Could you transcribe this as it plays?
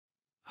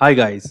Hi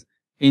guys,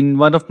 in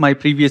one of my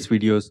previous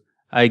videos,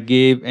 I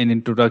gave an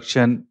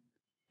introduction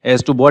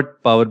as to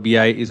what Power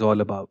BI is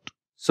all about.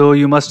 So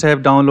you must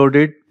have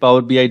downloaded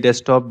Power BI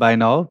desktop by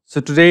now.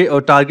 So today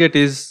our target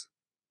is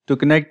to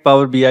connect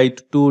Power BI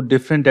to two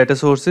different data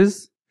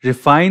sources,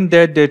 refine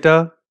that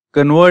data,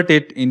 convert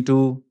it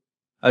into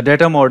a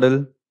data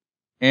model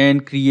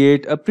and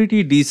create a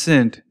pretty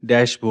decent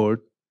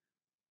dashboard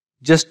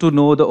just to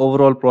know the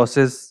overall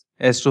process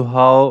as to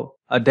how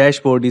a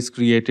dashboard is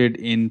created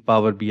in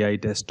Power BI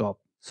desktop.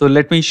 So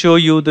let me show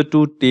you the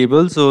two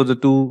tables or the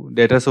two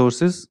data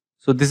sources.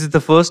 So this is the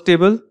first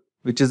table,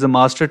 which is the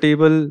master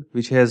table,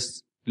 which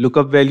has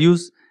lookup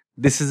values.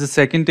 This is the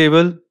second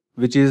table,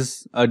 which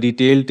is a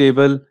detailed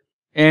table.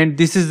 And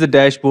this is the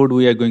dashboard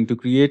we are going to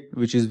create,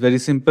 which is very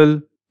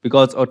simple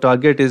because our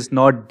target is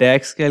not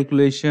DAX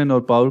calculation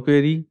or Power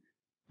Query,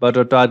 but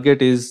our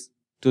target is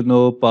to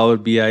know Power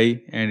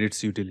BI and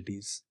its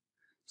utilities.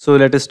 So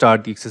let us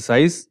start the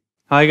exercise.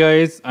 Hi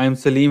guys, I am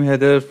Salim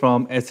Haider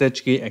from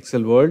SHK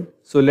Excel World.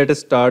 So let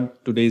us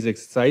start today's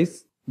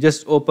exercise.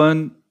 Just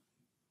open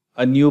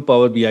a new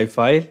Power BI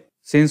file.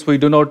 Since we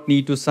do not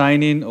need to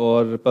sign in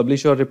or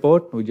publish our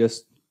report, we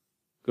just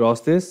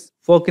cross this.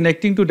 For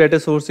connecting to data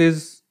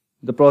sources,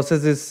 the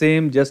process is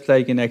same just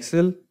like in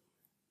Excel.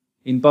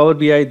 In Power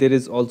BI, there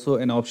is also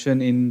an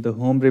option in the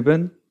home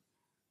ribbon.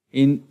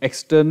 In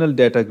external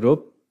data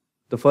group,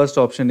 the first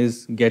option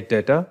is get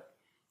data.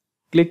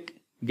 Click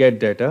get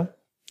data.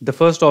 The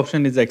first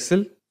option is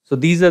Excel. So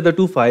these are the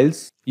two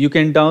files. You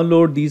can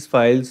download these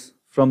files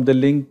from the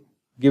link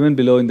given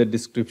below in the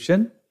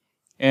description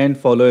and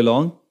follow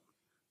along.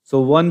 So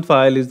one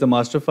file is the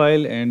master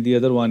file and the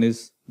other one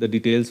is the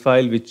details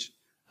file, which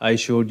I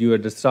showed you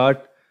at the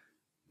start.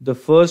 The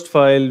first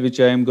file which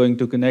I am going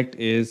to connect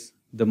is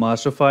the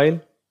master file.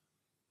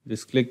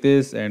 Just click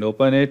this and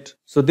open it.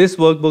 So this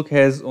workbook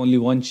has only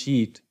one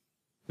sheet,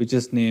 which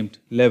is named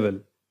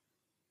level.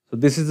 So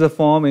this is the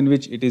form in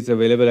which it is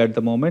available at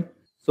the moment.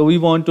 So we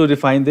want to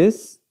refine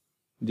this.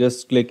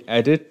 Just click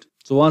edit.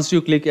 So once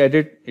you click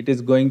edit, it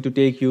is going to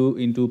take you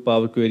into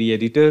Power Query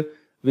Editor,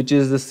 which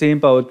is the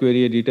same Power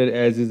Query Editor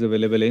as is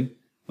available in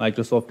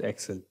Microsoft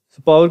Excel.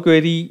 So Power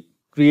Query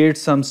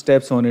creates some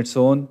steps on its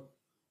own.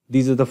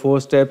 These are the 4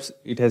 steps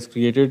it has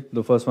created.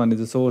 The first one is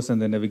the source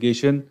and the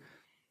navigation.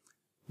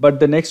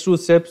 But the next 2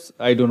 steps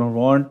I do not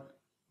want.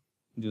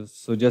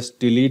 So just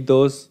delete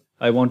those.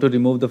 I want to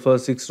remove the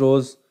first 6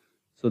 rows.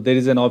 So there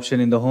is an option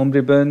in the home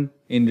ribbon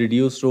in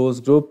reduce rows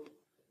group,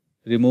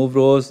 remove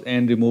rows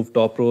and remove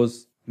top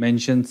rows.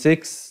 Mention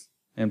 6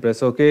 and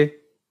press OK.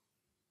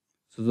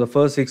 So the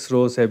first 6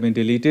 rows have been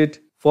deleted.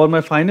 For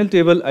my final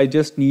table, I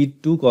just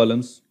need 2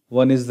 columns.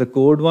 One is the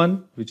code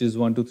one, which is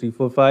 1, 2, 3,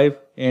 4, 5.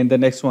 And the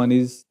next one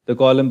is the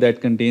column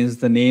that contains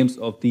the names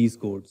of these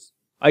codes.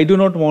 I do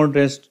not want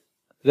rest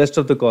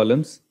of the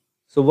columns.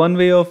 So one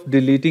way of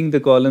deleting the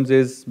columns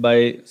is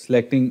by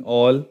selecting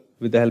all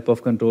with the help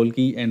of Control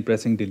key and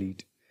pressing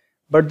delete.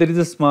 But there is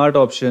a smart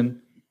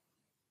option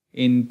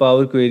in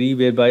Power Query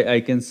whereby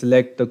I can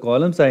select the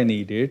columns I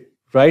needed,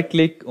 right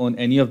click on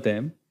any of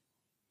them,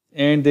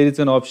 and there is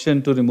an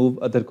option to remove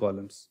other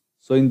columns.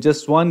 So in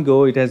just one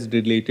go, it has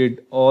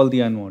deleted all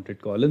the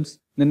unwanted columns.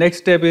 The next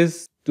step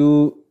is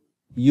to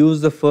use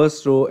the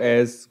first row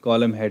as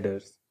column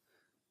headers.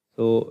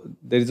 So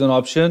there is an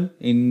option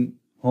in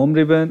home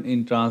ribbon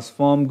in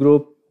transform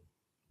group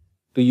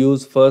to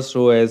use first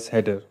row as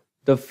header.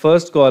 The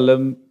first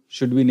column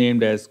should be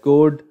named as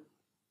code.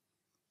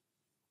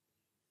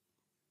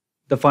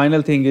 The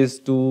final thing is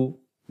to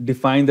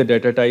define the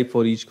data type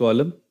for each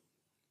column.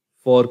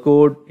 For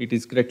code, it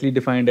is correctly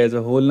defined as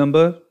a whole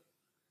number,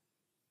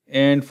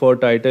 and for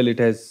title, it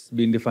has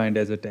been defined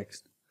as a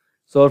text.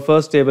 So our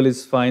first table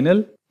is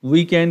final.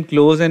 We can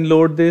close and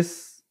load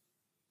this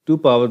to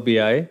Power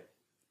BI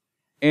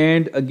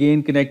and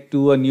again connect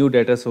to a new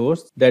data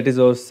source. That is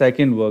our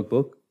second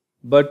workbook.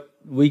 But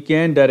we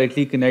can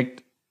directly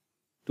connect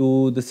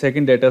to the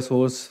second data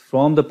source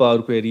from the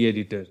Power Query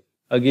Editor.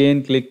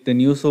 Again, click the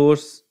new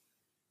source,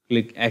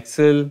 click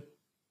Excel,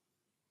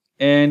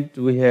 and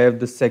we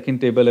have the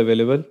second table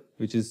available,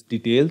 which is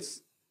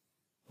details.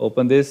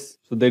 Open this.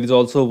 So there is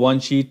also one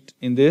sheet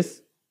in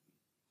this.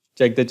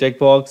 Check the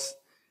checkbox.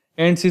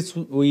 And since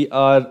we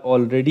are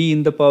already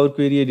in the Power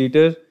Query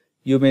Editor,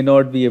 you may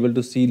not be able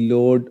to see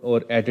load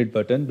or edit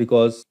button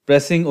because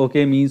pressing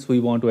OK means we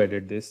want to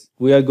edit this.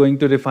 We are going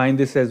to refine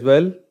this as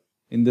well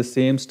in the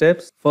same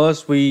steps.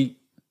 First, we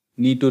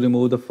need to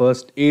remove the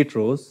first 8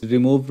 rows.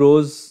 Remove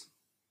rows,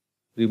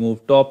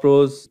 remove top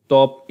rows,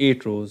 top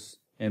 8 rows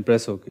and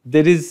press OK.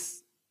 There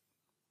is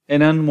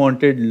an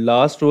unwanted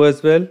last row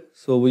as well.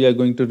 So we are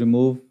going to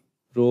remove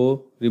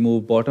row,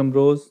 remove bottom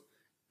rows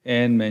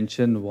and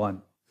mention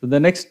 1. So the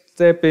next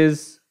step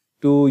is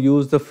to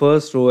use the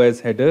first row as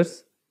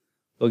headers.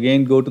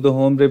 Again, go to the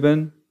home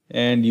ribbon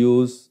and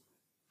use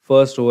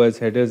first row as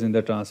headers in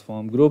the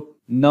transform group.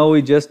 Now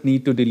we just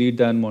need to delete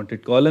the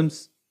unwanted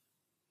columns.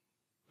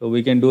 So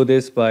we can do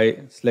this by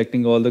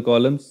selecting all the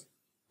columns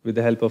with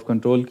the help of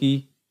Control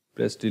key.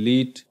 Press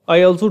delete.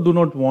 I also do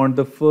not want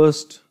the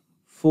first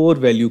 4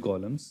 value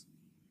columns.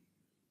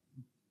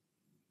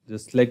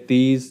 Just select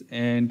these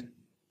and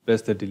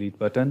press the delete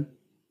button.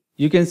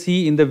 You can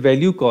see in the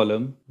value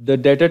column, the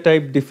data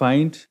type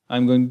defined.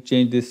 I'm going to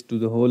change this to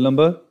the whole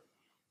number,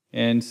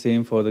 and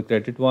same for the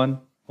credit one,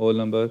 whole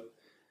number.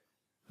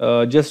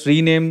 Just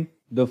rename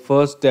the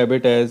first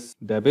debit as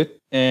debit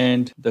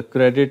and the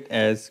credit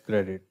as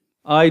credit.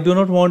 I do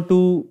not want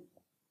to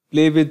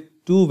play with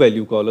two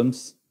value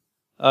columns.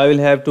 I will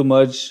have to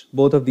merge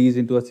both of these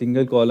into a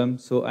single column,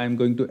 so I'm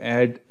going to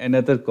add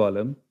another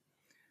column.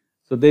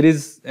 So there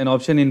is an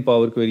option in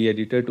Power Query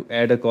Editor to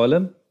add a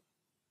column.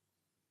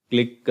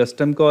 Click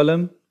custom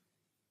column,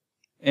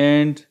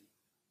 and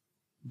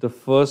the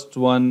first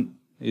one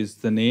is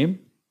the name.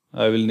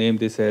 I will name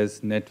this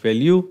as net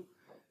value,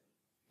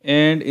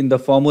 and in the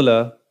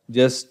formula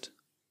just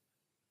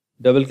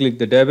double click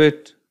the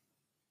debit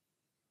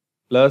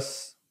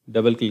plus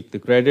double click the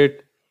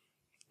credit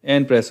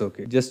and press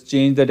OK. Just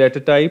change the data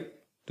type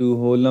to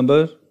whole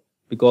number,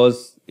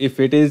 because if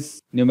it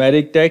is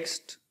numeric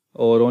text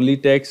or only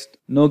text,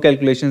 no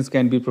calculations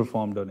can be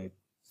performed on it.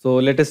 So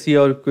let us see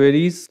our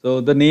queries. So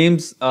the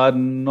names are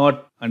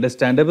not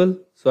understandable,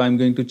 so I'm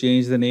going to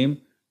change the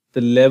name.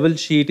 The level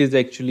sheet is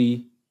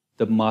actually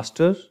the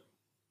master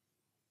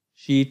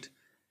sheet,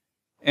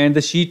 and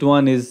the sheet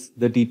 1 is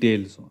the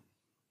details one.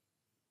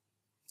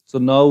 So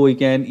now we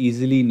can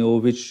easily know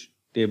which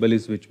table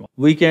is which one.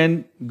 We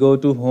can go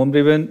to home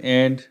ribbon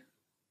and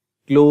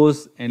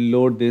close and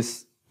load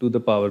this to the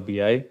Power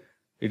BI.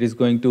 It is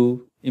going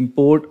to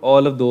import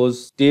all of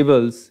those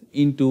tables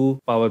into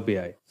Power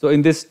BI. So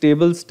in this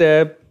tables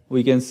tab,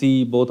 we can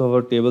see both of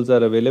our tables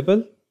are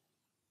available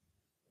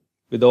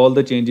with all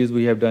the changes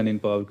we have done in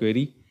Power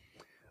Query.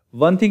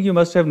 One thing you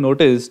must have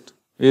noticed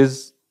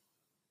is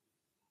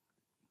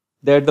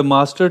that the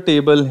master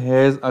table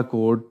has a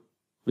code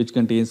which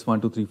contains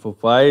 1, 2, 3, 4,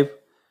 5,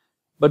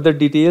 but the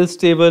details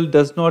table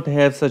does not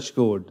have such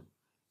code.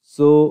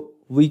 So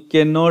we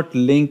cannot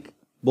link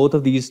both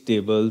of these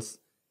tables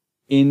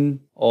in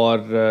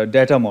our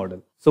data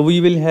model. So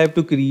we will have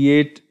to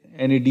create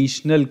an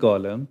additional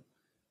column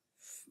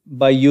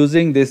by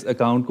using this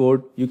account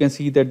code. You can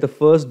see that the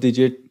first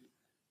digit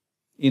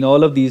in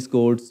all of these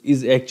codes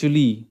is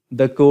actually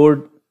the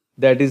code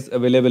that is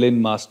available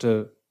in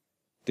master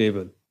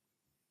table.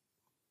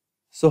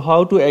 So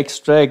how to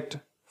extract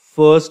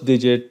first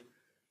digit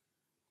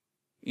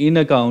in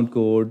account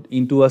code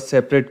into a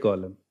separate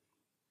column?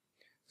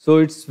 So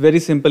it's very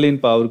simple in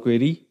Power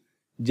Query.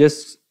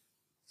 Just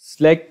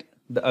select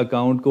the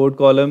account code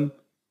column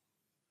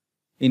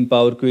in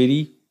Power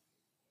Query,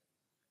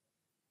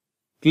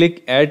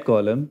 click add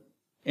column,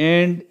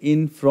 and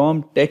in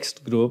from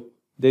text group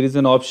there is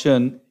an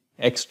option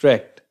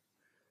extract.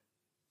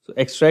 So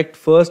extract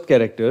first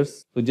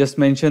characters. So just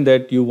mention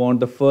that you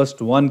want the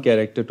first one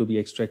character to be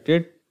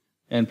extracted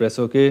and press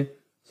OK.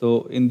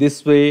 So in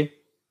this way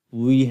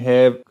we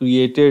have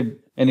created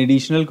an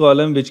additional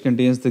column which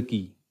contains the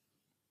key.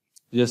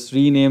 Just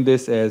rename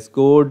this as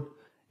code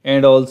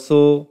and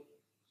also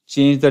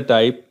change the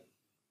type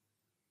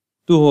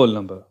to whole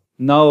number.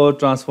 Now our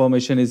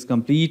transformation is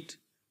complete.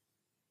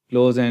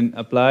 Close and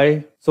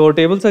apply. So our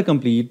tables are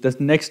complete. The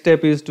next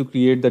step is to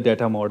create the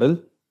data model.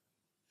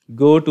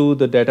 Go to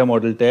the data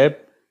model tab,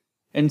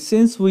 and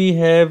since we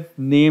have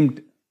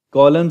named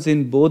columns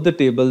in both the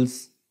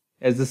tables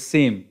as the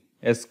same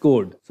as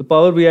code, so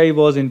Power BI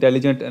was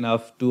intelligent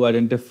enough to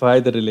identify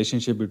the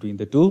relationship between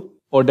the two.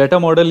 Our data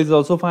model is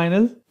also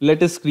final.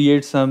 Let us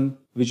create some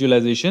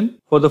visualization.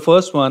 For the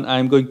first one, I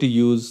am going to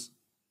use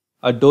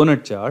a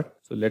donut chart.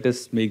 So let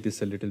us make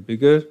this a little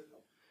bigger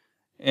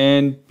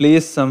and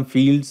place some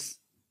fields.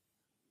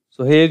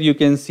 So here you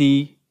can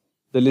see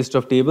the list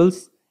of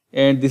tables,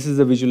 and this is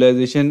the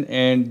visualization,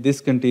 and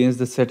this contains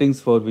the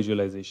settings for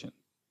visualization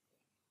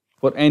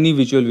for any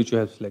visual which you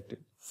have selected.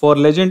 For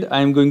legend, I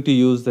am going to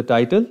use the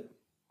title,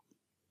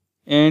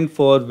 and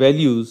for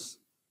values,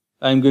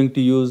 I am going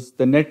to use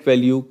the net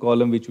value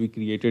column which we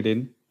created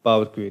in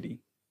Power Query.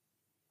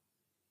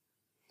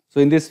 So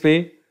in this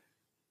way,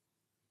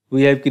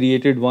 we have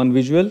created one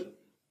visual.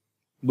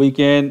 We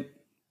can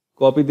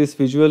copy this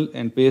visual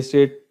and paste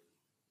it.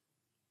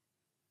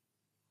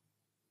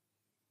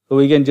 So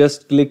we can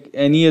just click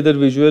any other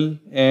visual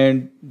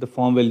and the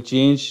form will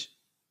change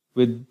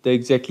with the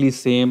exactly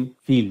same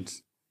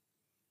fields.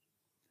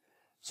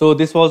 So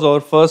this was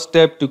our first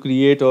step to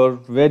create our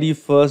very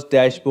first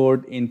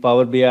dashboard in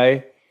Power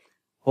BI.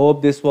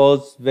 Hope this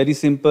was very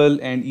simple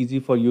and easy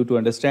for you to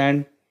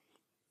understand.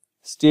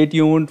 Stay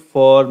tuned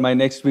for my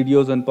next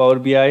videos on Power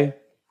BI,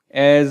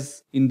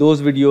 as in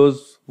those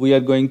videos we are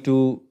going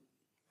to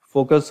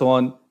focus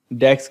on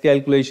DAX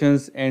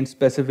calculations and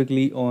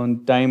specifically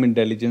on time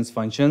intelligence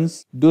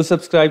functions. Do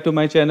subscribe to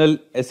my channel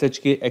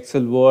SHK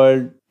Excel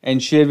World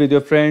and share with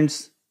your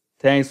friends.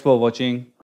 Thanks for watching.